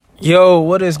Yo,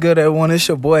 what is good, everyone? It's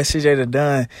your boy CJ the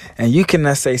Dunn, and you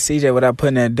cannot say CJ without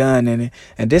putting that Dunn in it.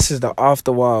 And this is the Off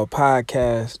the Wall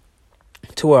podcast,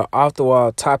 to where off the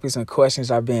wall topics and questions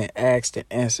are being asked and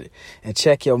answered. And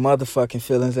check your motherfucking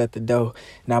feelings at the door.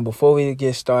 Now, before we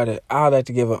get started, I'd like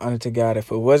to give an honor to God.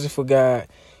 If it wasn't for God,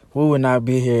 we would not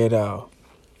be here at all.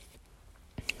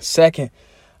 Second,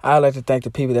 I'd like to thank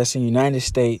the people that's in the United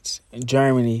States,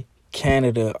 Germany,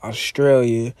 Canada,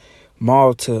 Australia,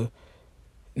 Malta,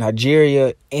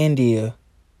 Nigeria, India,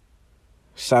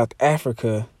 South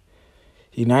Africa,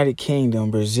 United Kingdom,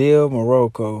 Brazil,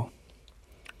 Morocco,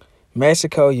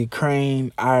 Mexico,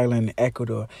 Ukraine, Ireland,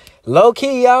 Ecuador.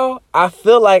 Low-key, y'all, I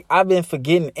feel like I've been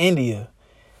forgetting India.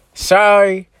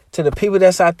 Sorry to the people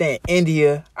that's out there in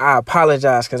India. I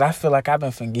apologize because I feel like I've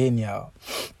been forgetting y'all.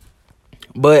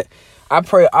 But I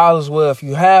pray all is well. If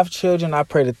you have children, I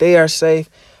pray that they are safe.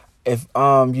 If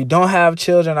you don't have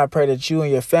children, I pray that you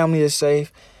and your family is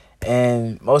safe.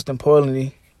 And most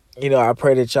importantly, I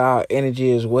pray that y'all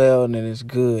energy is well and it's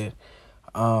good.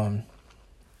 I'm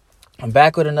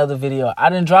back with another video. I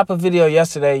didn't drop a video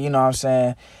yesterday, you know what I'm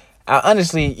saying? I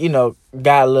honestly,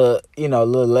 got a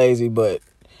little lazy, but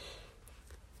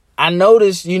I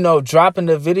noticed, dropping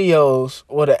the videos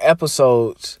or the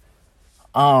episodes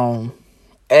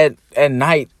at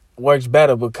night works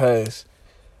better because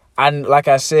like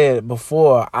I said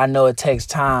before, I know it takes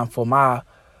time for my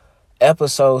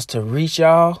episodes to reach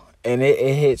y'all, and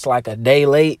it hits like a day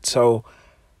late. So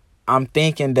I'm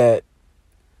thinking that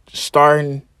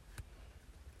starting,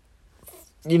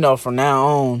 from now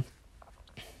on,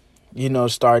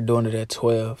 start doing it at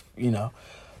 12,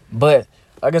 But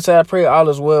like I said, I pray all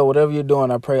is well. Whatever you're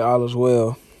doing, I pray all is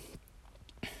well.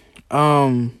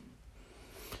 Today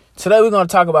we're going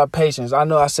to talk about patience. I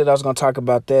know I said I was going to talk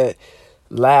about that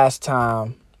last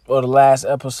time, or the last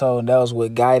episode. That was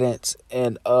with guidance,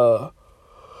 and y'all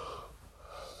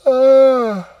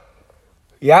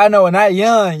know when I'm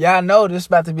young, y'all know this is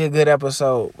about to be a good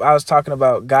episode. I was talking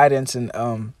about guidance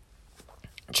and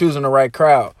choosing the right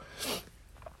crowd,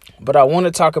 but I want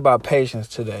to talk about patience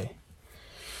today.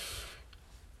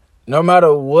 No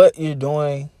matter what you're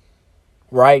doing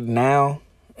right now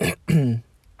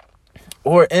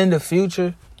or in the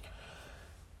future,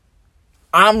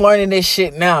 I'm learning this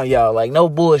shit now, y'all. Like, no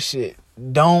bullshit.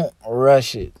 Don't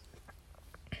rush it.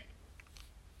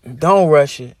 Don't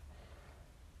rush it.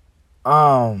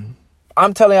 I'm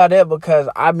telling y'all that because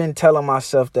I've been telling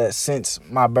myself that since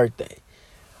my birthday.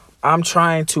 I'm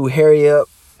trying to hurry up,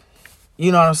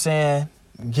 you know what I'm saying?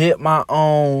 Get my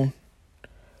own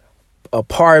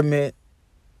apartment,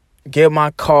 get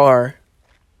my car,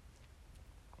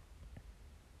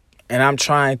 and I'm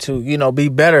trying to, be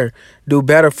better, do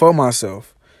better for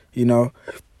myself,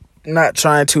 not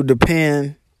trying to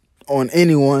depend on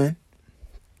anyone.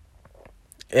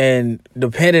 And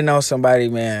depending on somebody,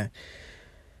 man,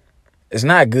 it's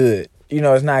not good.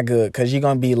 It's not good because you're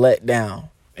going to be let down,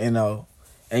 and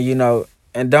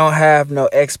don't have no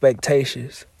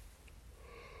expectations.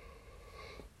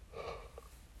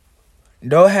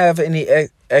 Don't have any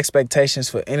expectations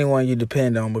for anyone you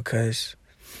depend on, because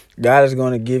God is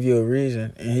going to give you a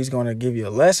reason, and he's going to give you a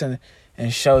lesson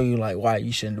and show you like why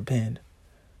you shouldn't depend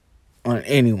on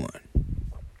anyone.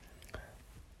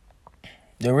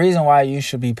 The reason why you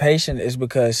should be patient is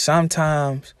because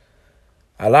sometimes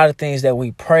a lot of things that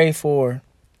we pray for,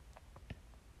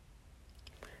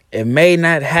 it may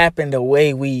not happen the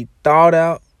way we thought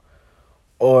out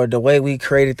or the way we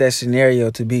created that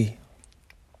scenario to be.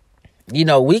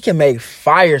 We can make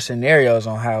fire scenarios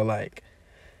on how, like,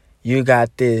 you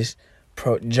got this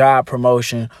job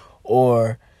promotion,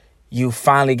 or you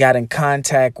finally got in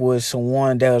contact with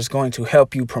someone that was going to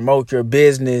help you promote your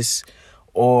business,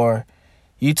 or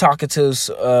you talking to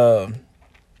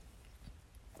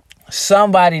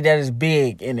somebody that is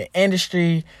big in the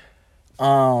industry,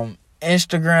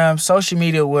 Instagram, social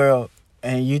media world,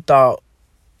 and you thought,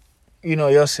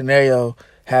 your scenario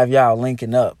have y'all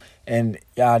linking up and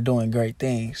y'all doing great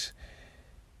things.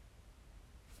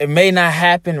 It may not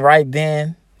happen right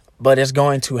then, but it's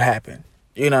going to happen.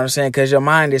 You know what I'm saying? Because your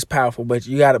mind is powerful, but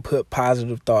you got to put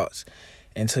positive thoughts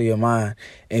into your mind.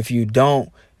 If you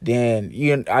don't, then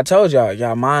I told y'all,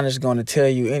 your mind is going to tell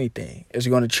you anything. It's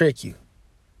going to trick you.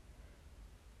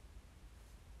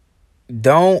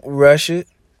 Don't rush it,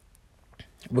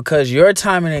 because your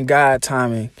timing and God's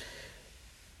timing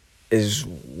is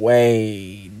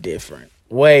way different.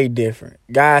 Way different.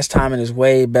 God's timing is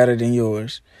way better than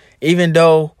yours. Even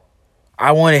though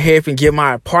I want to hurry up and get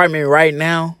my apartment right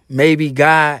now, maybe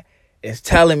God is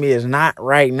telling me it's not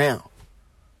right now.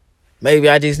 Maybe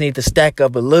I just need to stack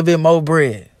up a little bit more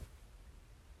bread.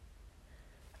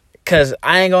 Because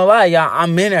I ain't gonna lie, y'all,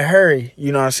 I'm in a hurry.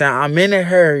 You know what I'm saying? I'm in a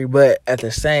hurry, but at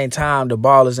the same time, the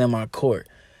ball is in my court.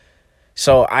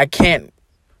 So I can't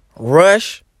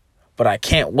rush, but I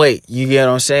can't wait. You get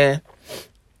what I'm saying?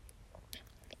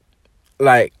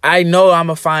 Like, I know I'm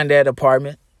going to find that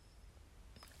apartment.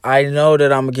 I know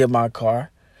that I'm going to get my car.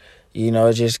 You know,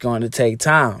 it's just going to take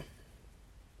time.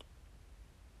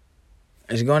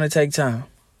 It's going to take time.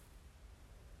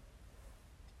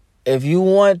 If you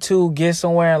want to get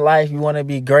somewhere in life, you want to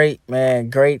be great,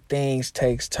 man, great things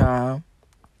takes time.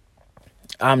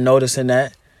 I'm noticing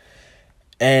that.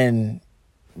 And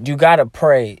you got to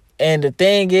pray. And the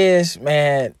thing is,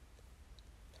 man,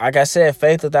 like I said,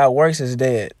 faith without works is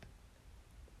dead.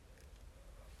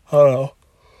 Hold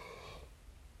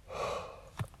on.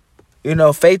 You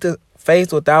know, faith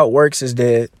without works is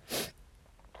dead.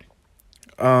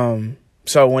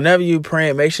 So whenever you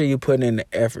praying, make sure you put in the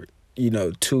effort, you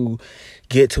know, to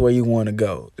get to where you want to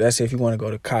go. That's if you want to go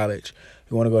to college,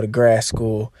 you want to go to grad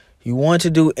school, you want to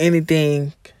do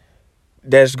anything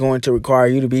that's going to require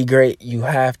you to be great, you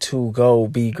have to go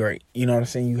be great. You know what I'm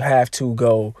saying? You have to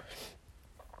go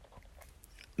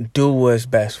do what's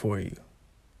best for you.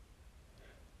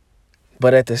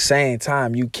 But at the same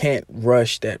time, you can't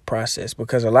rush that process,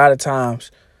 because a lot of times,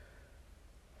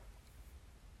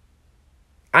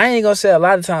 I ain't going to say a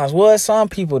lot of times, what some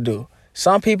people do.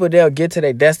 Some people, they'll get to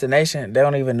their destination, they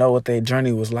don't even know what their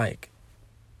journey was like.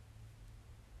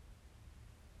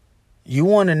 You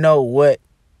want to know what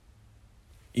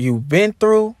you've been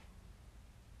through,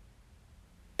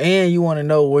 and you want to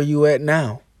know where you at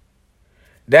now.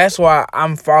 That's why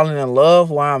I'm falling in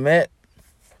love where I'm at.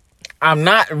 I'm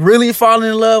not really falling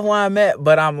in love where I'm at,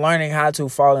 but I'm learning how to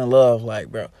fall in love.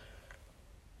 Like, bro,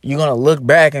 you're going to look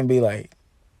back and be like,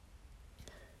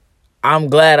 I'm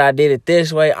glad I did it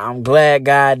this way. I'm glad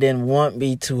God didn't want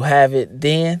me to have it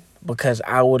then, because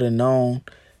I would have known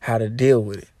how to deal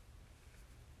with it.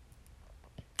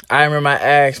 I remember I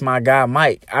asked my guy,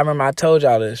 Mike. I remember I told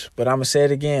y'all this, but I'm going to say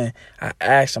it again. I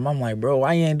asked him, I'm like, bro,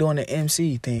 why you ain't doing the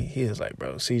MC thing? He was like,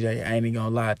 bro, CJ, I ain't even going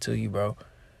to lie to you, bro.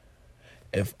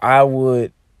 If I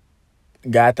would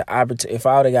have got the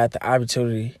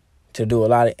opportunity to do a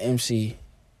lot of MC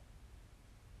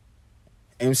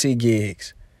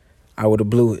gigs, I would have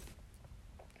blew it.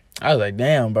 I was like,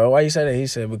 damn, bro, why you say that? He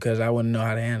said, because I wouldn't know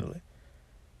how to handle it.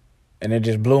 And it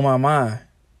just blew my mind.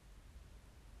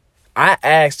 I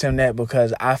asked him that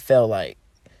because I felt like,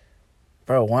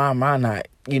 bro, why am I not,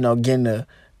 getting the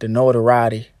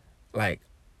notoriety? Like,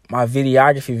 my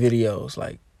videography videos,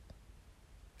 like,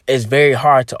 it's very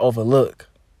hard to overlook.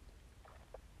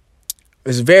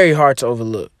 It's very hard to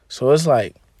overlook. So it's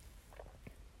like,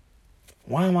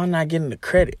 why am I not getting the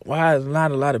credit? Why is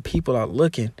not a lot of people out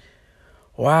looking?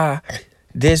 Why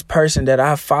this person that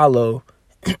I follow,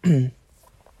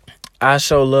 I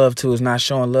show love to, is not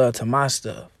showing love to my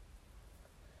stuff?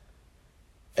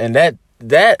 And that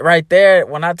right there,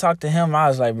 when I talked to him, I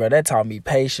was like, bro, that taught me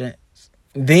patience.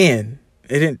 Then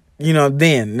it didn't,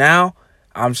 then now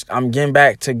I'm getting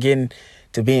back to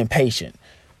being patient.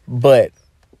 But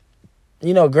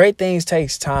great things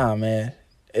takes time, man.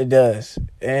 It does.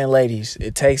 And ladies,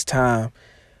 it takes time.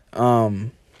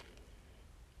 No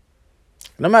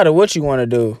matter what you want to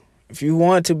do, if you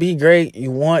want to be great,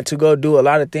 you want to go do a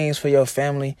lot of things for your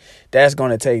family, that's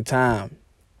going to take time.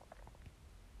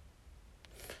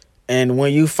 And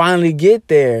when you finally get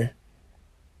there,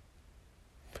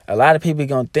 a lot of people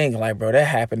going to think like, bro, that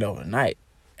happened overnight.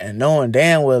 And knowing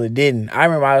damn well it didn't. I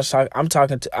remember I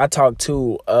talked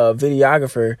to a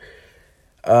videographer.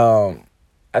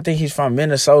 I think he's from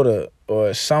Minnesota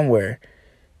or somewhere.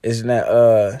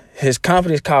 His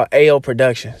company is called AO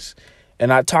Productions.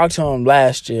 And I talked to him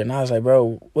last year, and I was like,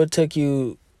 bro, what took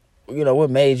you, what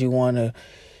made you want to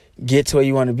get to where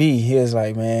you want to be? He was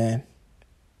like, man,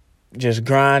 just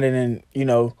grinding and,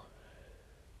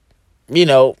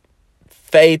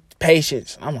 faith,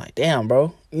 patience. I'm like, damn,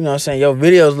 bro. You know what I'm saying? Your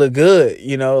videos look good.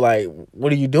 Like,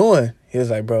 what are you doing? He was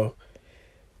like, bro,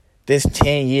 this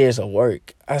 10 years of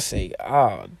work. I say,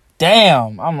 oh,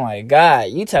 damn. I'm like, God,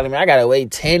 you telling me I got to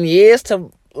wait 10 years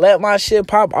to let my shit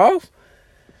pop off?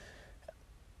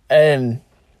 And,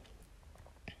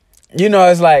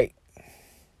 it's like,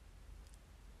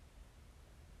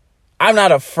 I'm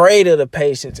not afraid of the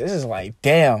patience. It's just like,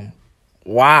 damn,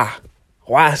 why?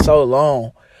 Why so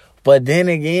long? But then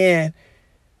again,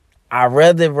 I'd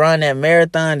rather run that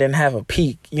marathon than have a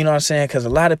peak. You know what I'm saying? Because a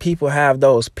lot of people have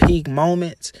those peak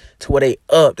moments to where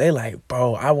they like,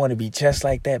 bro, I want to be just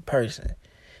like that person.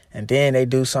 And then they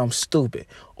do something stupid.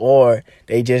 Or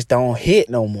they just don't hit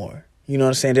no more. You know what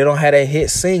I'm saying? They don't have that hit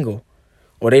single.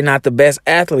 Or they not the best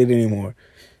athlete anymore.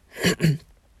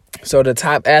 So the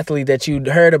top athlete that you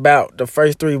heard about the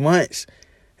first 3 months,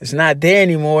 it's not there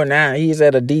anymore. Now he's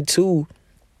at a D2,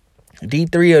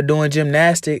 D3, or doing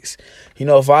gymnastics,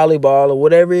 volleyball or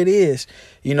whatever it is.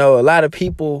 A lot of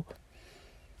people,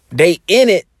 they in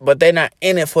it, but they're not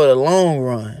in it for the long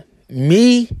run.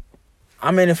 Me,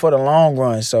 I'm in it for the long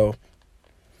run. So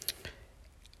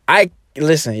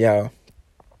listen, y'all,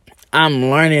 I'm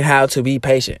learning how to be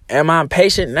patient. Am I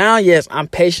patient now? Yes, I'm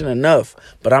patient enough,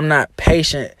 but I'm not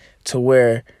patient to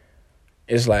where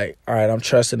it's like, all right, I'm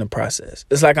trusting the process.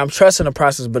 It's like I'm trusting the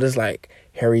process, but it's like,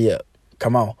 hurry up.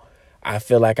 Come on. I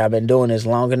feel like I've been doing this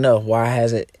long enough. Why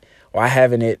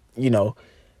haven't it,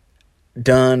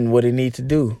 done what it needs to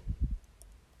do?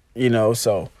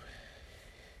 So,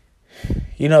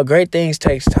 great things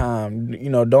takes time.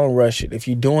 Don't rush it. If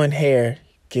you're doing hair,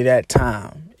 get that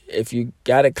time. If you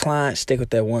got a client, stick with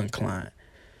that one client.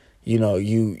 You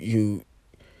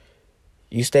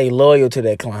stay loyal to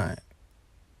that client.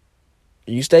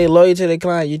 You stay loyal to the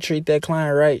client, you treat that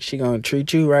client right, she going to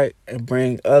treat you right and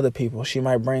bring other people. She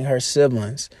might bring her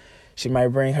siblings. She might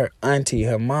bring her auntie,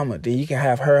 her mama. Then you can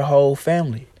have her whole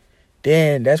family.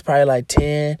 Then that's probably like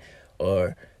 10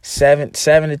 or 7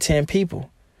 to 10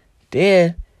 people.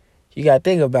 Then you got to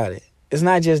think about it. It's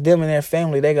not just them and their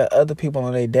family. They got other people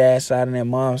on their dad's side and their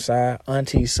mom's side,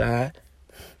 auntie's side.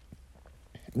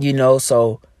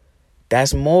 So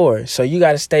that's more. So you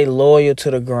got to stay loyal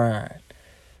to the grind.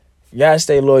 You got to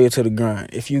stay loyal to the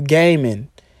grind. If you gaming,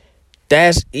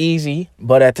 that's easy.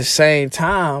 But at the same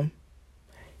time,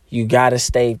 you got to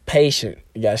stay patient.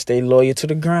 You got to stay loyal to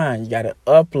the grind. You got to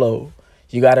upload.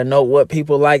 You got to know what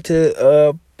people like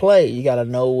to play. You got to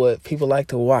know what people like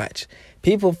to watch.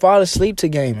 People fall asleep to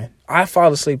gaming. I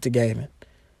fall asleep to gaming.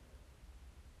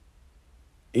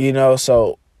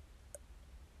 So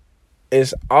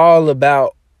it's all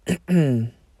about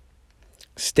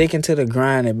sticking to the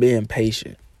grind and being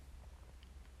patient.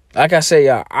 Like I say,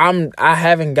 y'all, I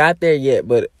haven't got there yet,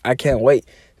 but I can't wait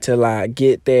till I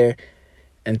get there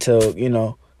until,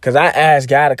 because I asked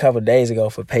God a couple of days ago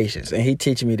for patience, and he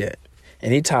teaching me that.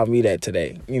 And he taught me that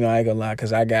today. I ain't gonna lie,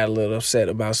 because I got a little upset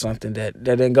about something that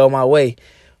didn't go my way.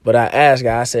 But I asked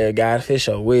God, I said, God, if it's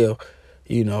your will,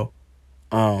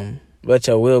 let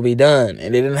your will be done.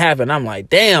 And it didn't happen. I'm like,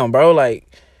 damn, bro, like,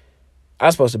 I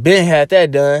was supposed to been had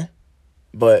that done.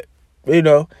 But,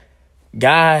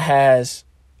 God has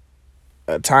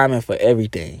a timing for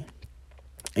everything,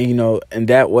 and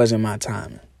that wasn't my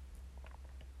timing.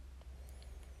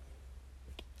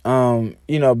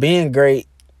 Being great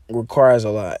requires a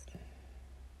lot.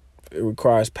 It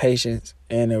requires patience,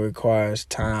 and it requires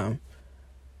time,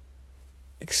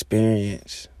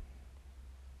 experience,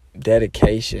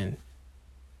 dedication.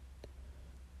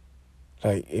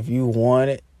 Like, if you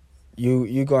want it,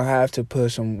 you're gonna have to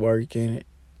put some work in it.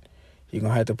 You're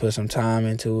gonna have to put some time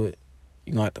into it.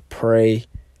 You're going to have to pray.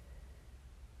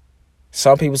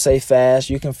 Some people say fast.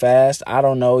 You can fast. I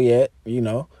don't know yet, It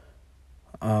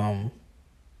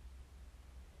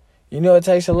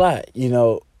takes a lot, I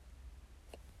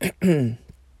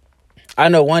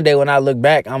know one day when I look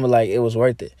back, I'm like, it was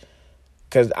worth it.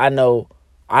 Because I know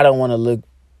I don't want to look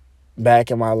back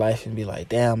in my life and be like,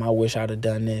 damn, I wish I'd have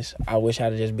done this. I wish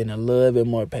I'd have just been a little bit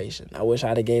more patient. I wish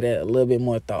I'd have gave that a little bit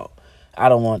more thought. I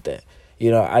don't want that.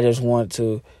 I just want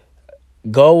to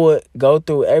go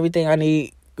through everything I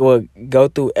need, go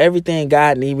through everything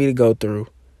God need me to go through.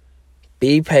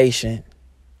 Be patient.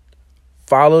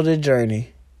 Follow the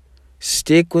journey.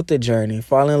 Stick with the journey.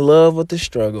 Fall in love with the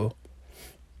struggle.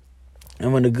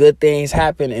 And when the good things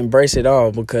happen, embrace it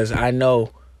all, because I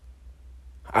know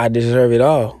I deserve it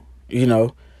all.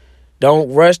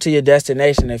 Don't rush to your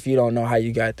destination if you don't know how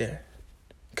you got there.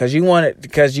 Because you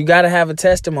got to have a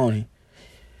testimony.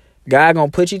 God going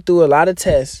to put you through a lot of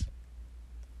tests.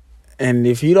 And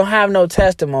if you don't have no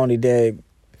testimony, then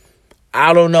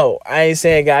I don't know. I ain't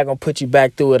saying God gonna put you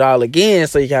back through it all again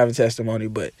so you can have a testimony,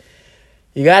 but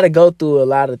you got to go through a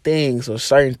lot of things or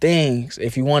certain things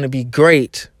if you want to be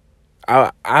great.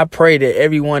 I pray that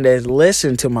everyone that's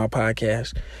listened to my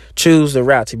podcast choose the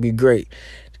route to be great.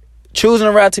 Choosing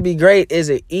a route to be great is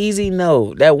an easy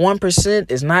no. That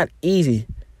 1% is not easy.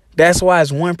 That's why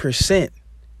it's 1%.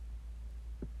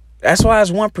 That's why it's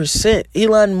 1%.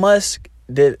 Elon Musk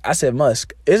Elon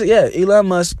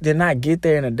Musk did not get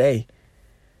there in a day.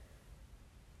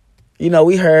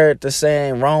 We heard the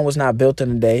saying, Rome was not built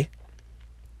in a day.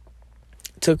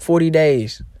 It took 40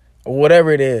 days. Or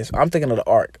whatever it is. I'm thinking of the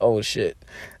Ark. Oh, shit.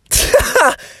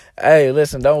 Hey,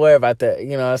 listen, don't worry about that.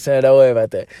 You know what I'm saying? Don't worry about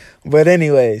that. But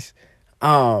anyways,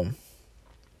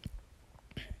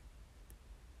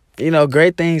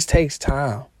 great things takes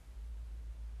time.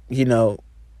 A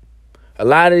A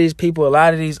lot of these people, a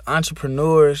lot of these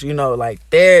entrepreneurs, you know, like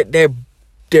they're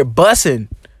bussing.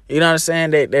 You know what I'm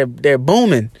saying? They're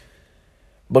booming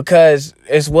because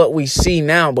it's what we see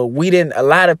now. But a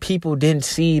lot of people didn't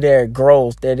see their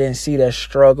growth. They didn't see their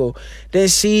struggle.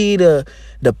 Didn't see the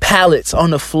pallets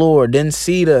on the floor. Didn't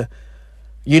see the,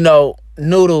 you know,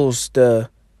 noodles, the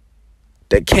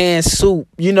canned soup.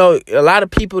 You know, a lot of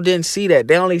people didn't see that.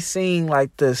 They only seen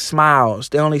like the smiles.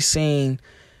 They only seen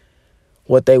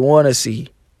what they want to see.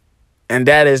 And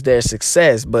that is their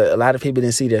success. But a lot of people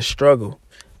didn't see their struggle.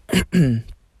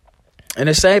 And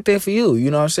the same thing for you.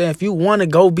 You know what I'm saying? If you want to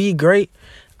go be great,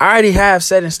 I already have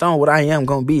set in stone what I am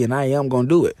going to be, and I am going to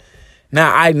do it.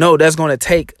 Now, I know that's going to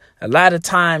take a lot of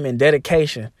time and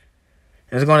dedication.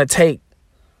 It's going to take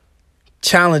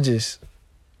challenges.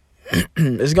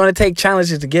 It's going to take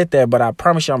challenges to get there, but I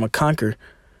promise you I'm going to conquer.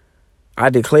 I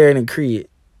declare and decree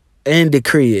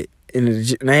it in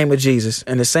the name of Jesus.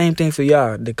 And the same thing for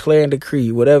y'all. Declare and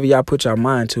decree whatever y'all put your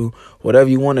mind to, whatever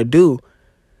you want to do.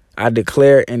 I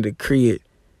declare and decree it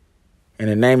in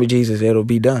the name of Jesus. It'll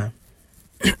be done.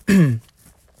 You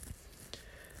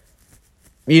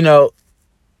know,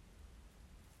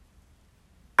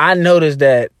 I noticed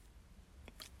that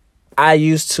I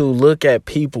used to look at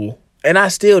people, and I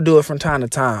still do it from time to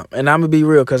time. And I'm going to be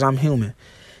real because I'm human.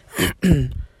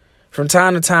 From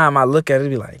time to time, I look at it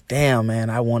and be like, damn, man,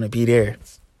 I want to be there.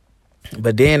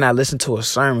 But then I listened to a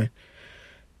sermon.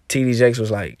 T.D. Jakes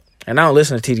was like, and I don't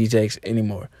listen to T.D. Jakes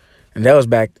anymore. And that was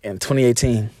back in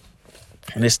 2018.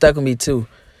 And it stuck with me too.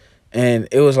 And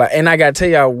it was like, and I got to tell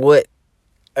y'all what,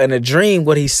 in a dream,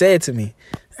 what he said to me.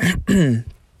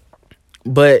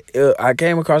 But I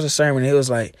came across a sermon. It was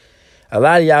like, a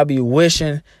lot of y'all be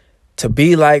wishing to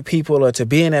be like people or to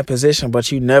be in that position, but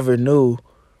you never knew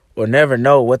or never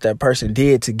know what that person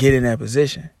did to get in that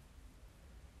position.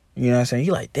 You know what I'm saying?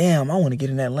 You like, damn, I want to get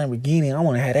in that Lamborghini. I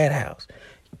want to have that house.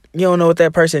 You don't know what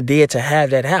that person did to have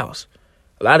that house.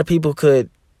 A lot of people could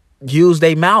use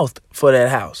their mouth for that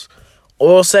house.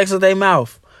 Oral sex with their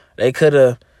mouth. They could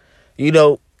have, you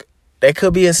know, they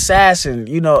could be assassin.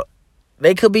 You know,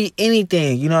 they could be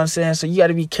anything. You know what I'm saying? So you got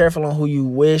to be careful on who you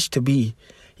wish to be.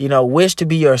 You know, wish to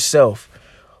be yourself.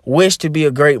 Wish to be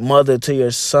a great mother to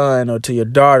your son or to your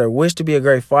daughter. Wish to be a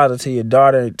great father to your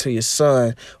daughter, to your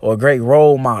son, or a great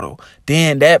role model.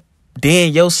 Then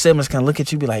your siblings can look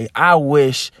at you and be like, I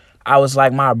wish I was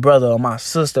like my brother or my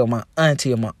sister or my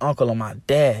auntie or my uncle or my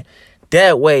dad.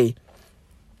 That way,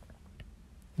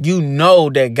 you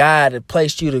know that God had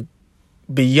placed you to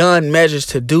beyond measures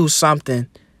to do something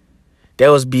that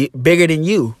was bigger than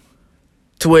you.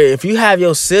 To where if you have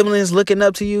your siblings looking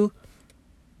up to you,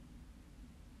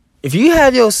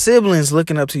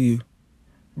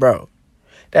 bro,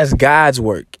 that's God's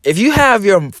work. If you have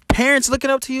your parents looking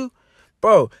up to you,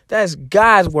 bro, that's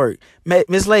God's work.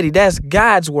 Miss Lady, that's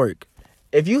God's work.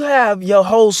 If you have your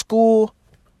whole school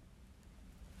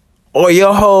or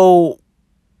your whole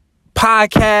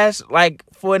podcast, like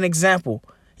for an example,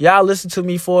 y'all listen to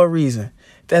me for a reason.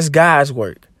 That's God's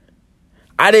work.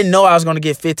 I didn't know I was going to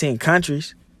get 15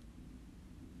 countries,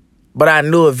 but I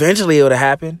knew eventually it would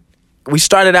happen. We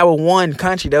started out with one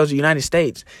country, that was the United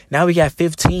States. Now we got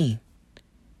 15.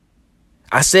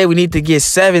 I said we need to get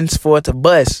 7s for it to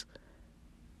bust.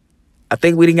 I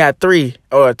think we didn't got 3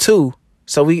 or 2.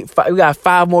 So we got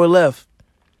 5 more left.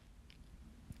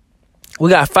 We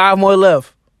got 5 more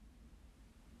left.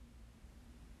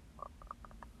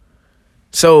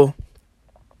 So,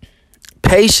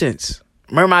 patience.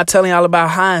 Remember I telling y'all about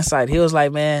hindsight. He was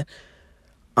like, man,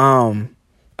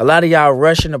 a lot of y'all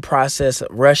rushing the process,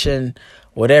 rushing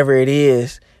whatever it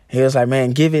is. He was like,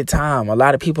 man, give it time. A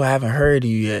lot of people haven't heard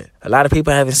you yet. A lot of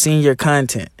people haven't seen your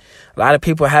content. A lot of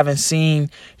people haven't seen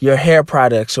your hair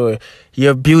products or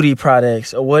your beauty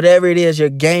products or whatever it is, your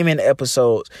gaming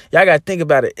episodes. Y'all got to think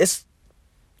about it. It's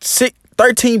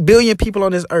 13 billion people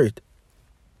on this earth.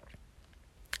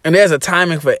 And there's a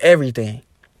timing for everything.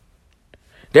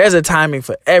 There's a timing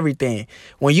for everything.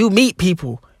 When you meet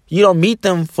people, you don't meet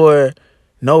them for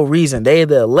no reason. They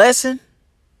either a lesson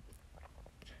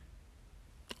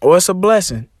or it's a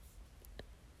blessing.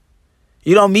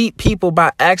 You don't meet people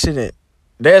by accident.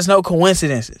 There's no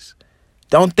coincidences.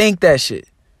 Don't think that shit.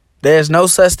 There's no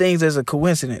such things as a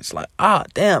coincidence. Like,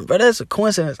 damn, bro, that's a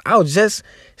coincidence. I was just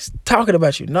talking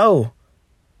about you. No.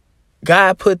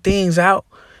 God put things out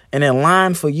and in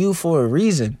line for you for a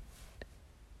reason.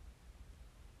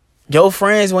 Your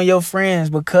friends weren't your friends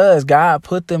because God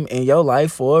put them in your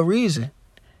life for a reason.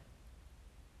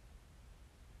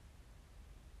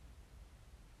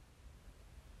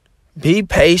 Be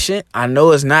patient. I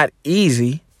know it's not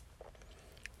easy,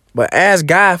 but ask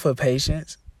God for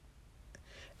patience.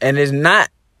 And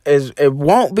it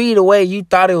won't be the way you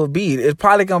thought it would be. It's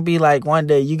probably going to be like one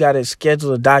day you got to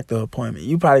schedule a doctor appointment.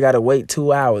 You probably got to wait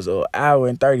 2 hours or an hour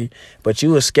and 30, but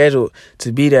you were scheduled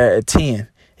to be there at 10.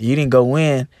 You didn't go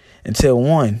in until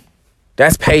 1.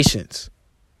 That's patience.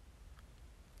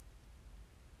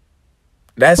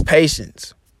 That's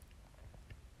patience.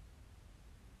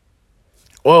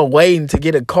 Or waiting to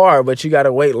get a car, but you got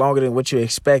to wait longer than what you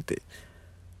expected.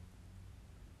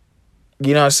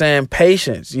 You know what I'm saying?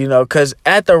 Patience, because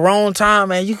at the wrong time,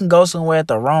 man, you can go somewhere at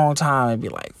the wrong time and be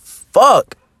like,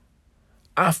 fuck,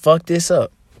 I fucked this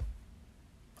up.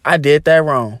 I did that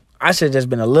wrong. I should have just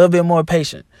been a little bit more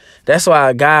patient. That's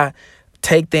why God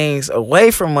take things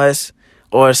away from us,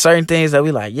 or certain things that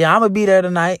we like, yeah, I'm going to be there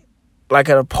tonight, like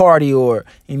at a party or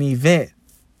an event.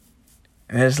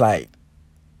 And it's like,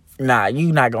 nah,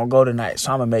 you not going to go tonight,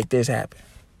 so I'm going to make this happen.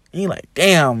 And you like,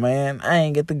 damn, man, I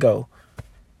ain't get to go.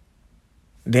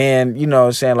 Then,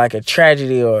 like a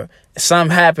tragedy or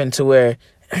something happened to where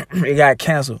it got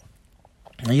canceled.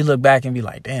 And you look back and be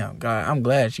like, damn, God, I'm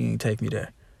glad you didn't take me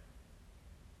there.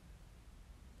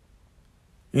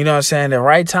 You know what I'm saying? The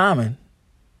right timing.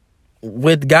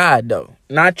 With God, though.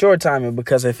 Not your timing,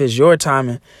 because if it's your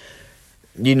timing,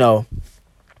 it's going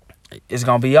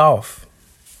to be off.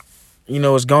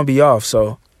 It's going to be off.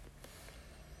 So,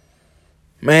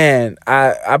 man,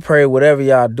 I pray whatever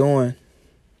y'all doing,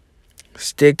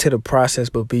 stick to the process,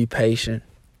 but be patient.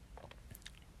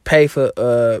 Pay for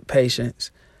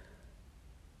patience.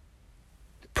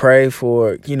 Pray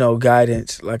for,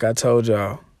 guidance, like I told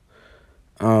y'all.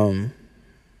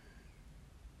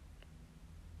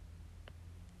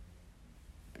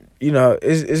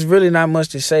 It's really not much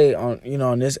to say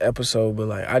on this episode, but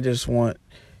like I just want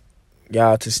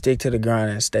y'all to stick to the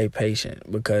grind and stay patient,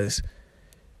 because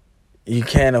you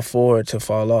can't afford to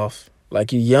fall off.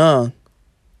 Like, you're young.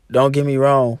 Don't get me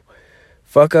wrong.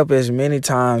 Fuck up as many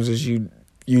times as you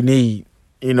need.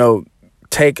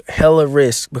 Take hella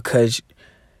risk, because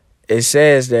it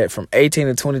says that from 18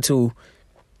 to 22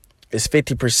 is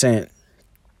 50%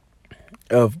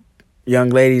 of young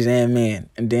ladies and men.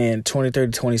 And then 23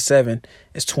 to 27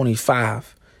 is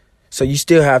 25. So you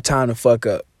still have time to fuck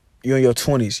up. You're in your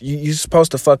 20s. You're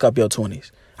supposed to fuck up your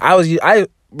 20s.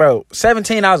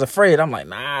 17, I was afraid. I'm like,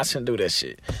 nah, I shouldn't do that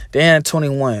shit. Then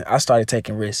 21, I started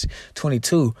taking risks.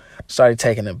 22, started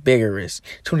taking a bigger risk.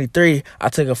 23, I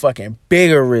took a fucking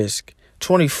bigger risk.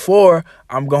 24,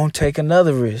 I'm going to take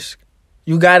another risk.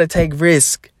 You got to take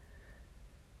risk.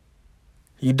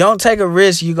 You don't take a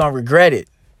risk, you're going to regret it.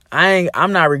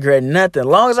 I'm not regretting nothing. As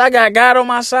long as I got God on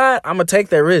my side, I'm going to take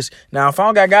that risk. Now, if I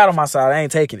don't got God on my side, I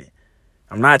ain't taking it.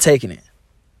 I'm not taking it.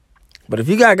 But if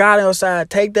you got God on your side,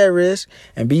 take that risk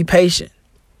and be patient.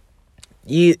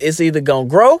 It's either going to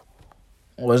grow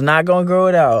or it's not going to grow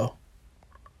at all.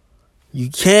 You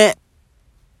can't,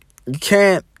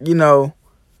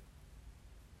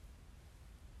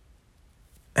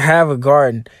 have a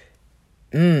garden.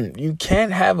 You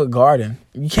can't have a garden.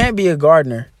 You can't be a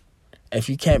gardener if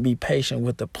you can't be patient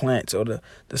with the plants or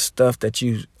the stuff that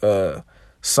you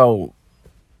sowed.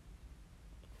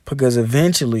 Because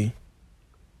eventually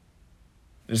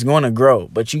it's going to grow,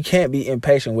 but you can't be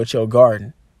impatient with your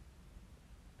garden.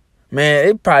 Man,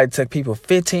 it probably took people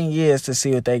 15 years to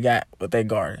see what they got with their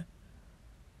garden.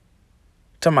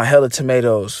 Talking about hella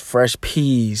tomatoes, fresh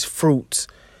peas, fruits,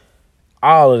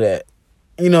 all of that.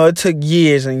 It took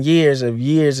years and years of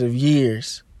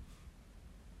years.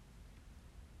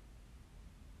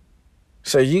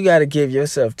 So you got to give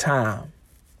yourself time.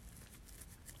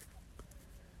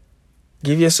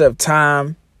 Give yourself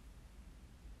time.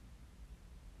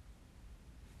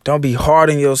 Don't be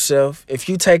hard on yourself. If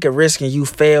you take a risk and you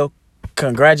fail,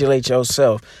 congratulate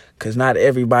yourself, because not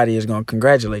everybody is going to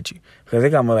congratulate you. Because they're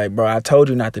going to be like, bro, I told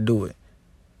you not to do it.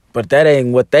 But that ain't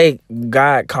what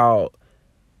God called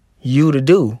you to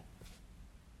do.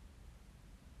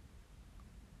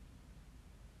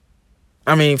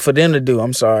 For them to do,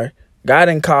 I'm sorry. God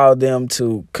didn't call them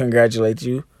to congratulate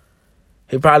you.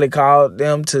 He probably called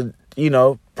them to,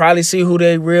 probably see who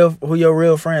your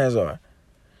real friends are.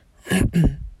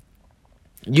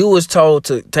 You was told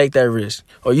to take that risk,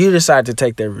 or you decided to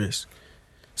take that risk.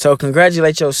 So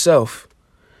congratulate yourself.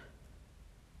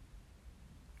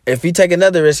 If you take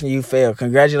another risk and you fail,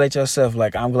 congratulate yourself.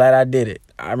 Like, I'm glad I did it.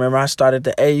 I remember I started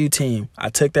the AU team. I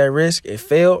took that risk. It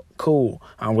failed. Cool.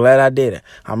 I'm glad I did it.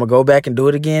 I'm going to go back and do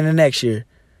it again the next year.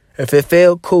 If it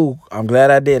failed, cool. I'm glad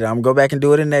I did it. I'm going to go back and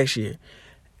do it the next year.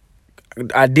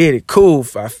 I did it. Cool.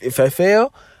 If I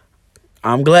fail,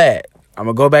 I'm glad. I'm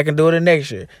going to go back and do it the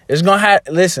next year. It's going to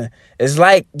listen, it's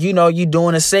like, you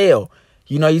doing a sale.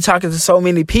 You talking to so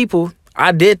many people.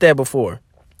 I did that before.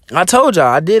 I told y'all,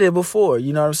 I did it before.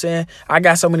 You know what I'm saying? I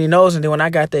got so many no's, and then when I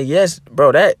got that yes,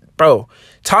 bro,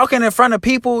 talking in front of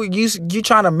people, you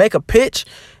trying to make a pitch,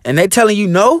 and they telling you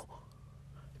no,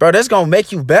 bro, that's going to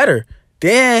make you better.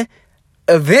 Then,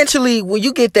 eventually, when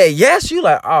you get that yes, you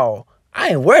like, oh, I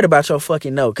ain't worried about your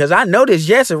fucking no, because I know this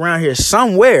yes around here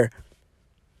somewhere.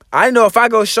 I know if I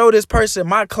go show this person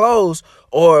my clothes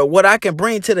or what I can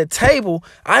bring to the table,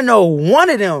 I know one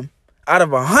of them out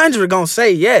of 100 gonna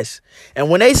say yes. And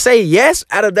when they say yes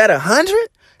out of that 100,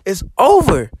 it's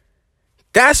over.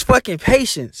 That's fucking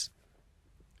patience.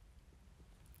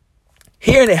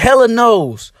 Hearing the hella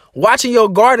no's, watching your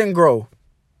garden grow,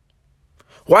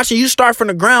 watching you start from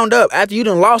the ground up after you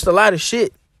done lost a lot of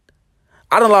shit.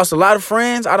 I done lost a lot of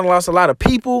friends. I done lost a lot of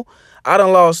people. I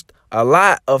done lost a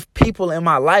lot of people in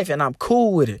my life, and I'm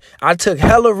cool with it. I took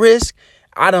hella risk.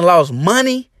 I done lost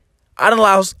money. I done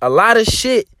lost a lot of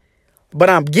shit, but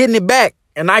I'm getting it back,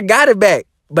 and I got it back,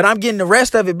 but I'm getting the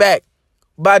rest of it back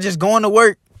by just going to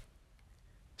work,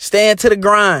 staying to the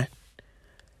grind,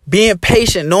 being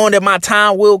patient, knowing that my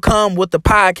time will come with the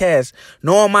podcast,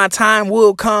 knowing my time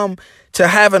will come to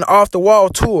have an off the wall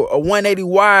tour, a 180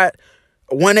 worldwide,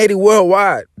 a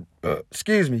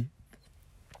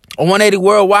 180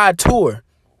 worldwide tour,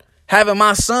 having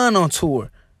my son on tour.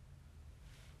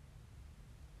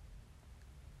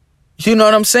 You know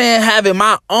what I'm saying? Having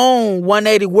my own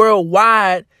 180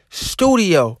 worldwide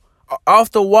studio, off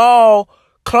the wall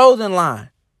clothing line.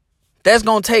 That's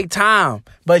going to take time,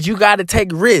 but you got to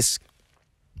take risk.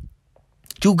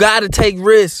 You got to take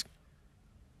risk.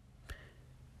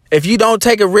 If you don't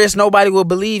take a risk, nobody will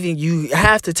believe in you. You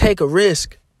have to take a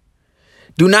risk.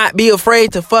 Do not be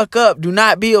afraid to fuck up. Do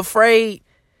not be afraid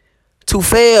to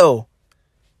fail.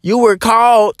 You were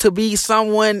called to be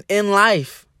someone in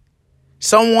life.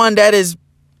 Someone that is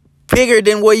bigger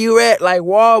than where you're at, like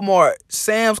Walmart,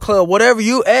 Sam's Club, whatever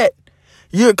you at.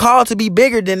 You're called to be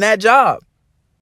bigger than that job.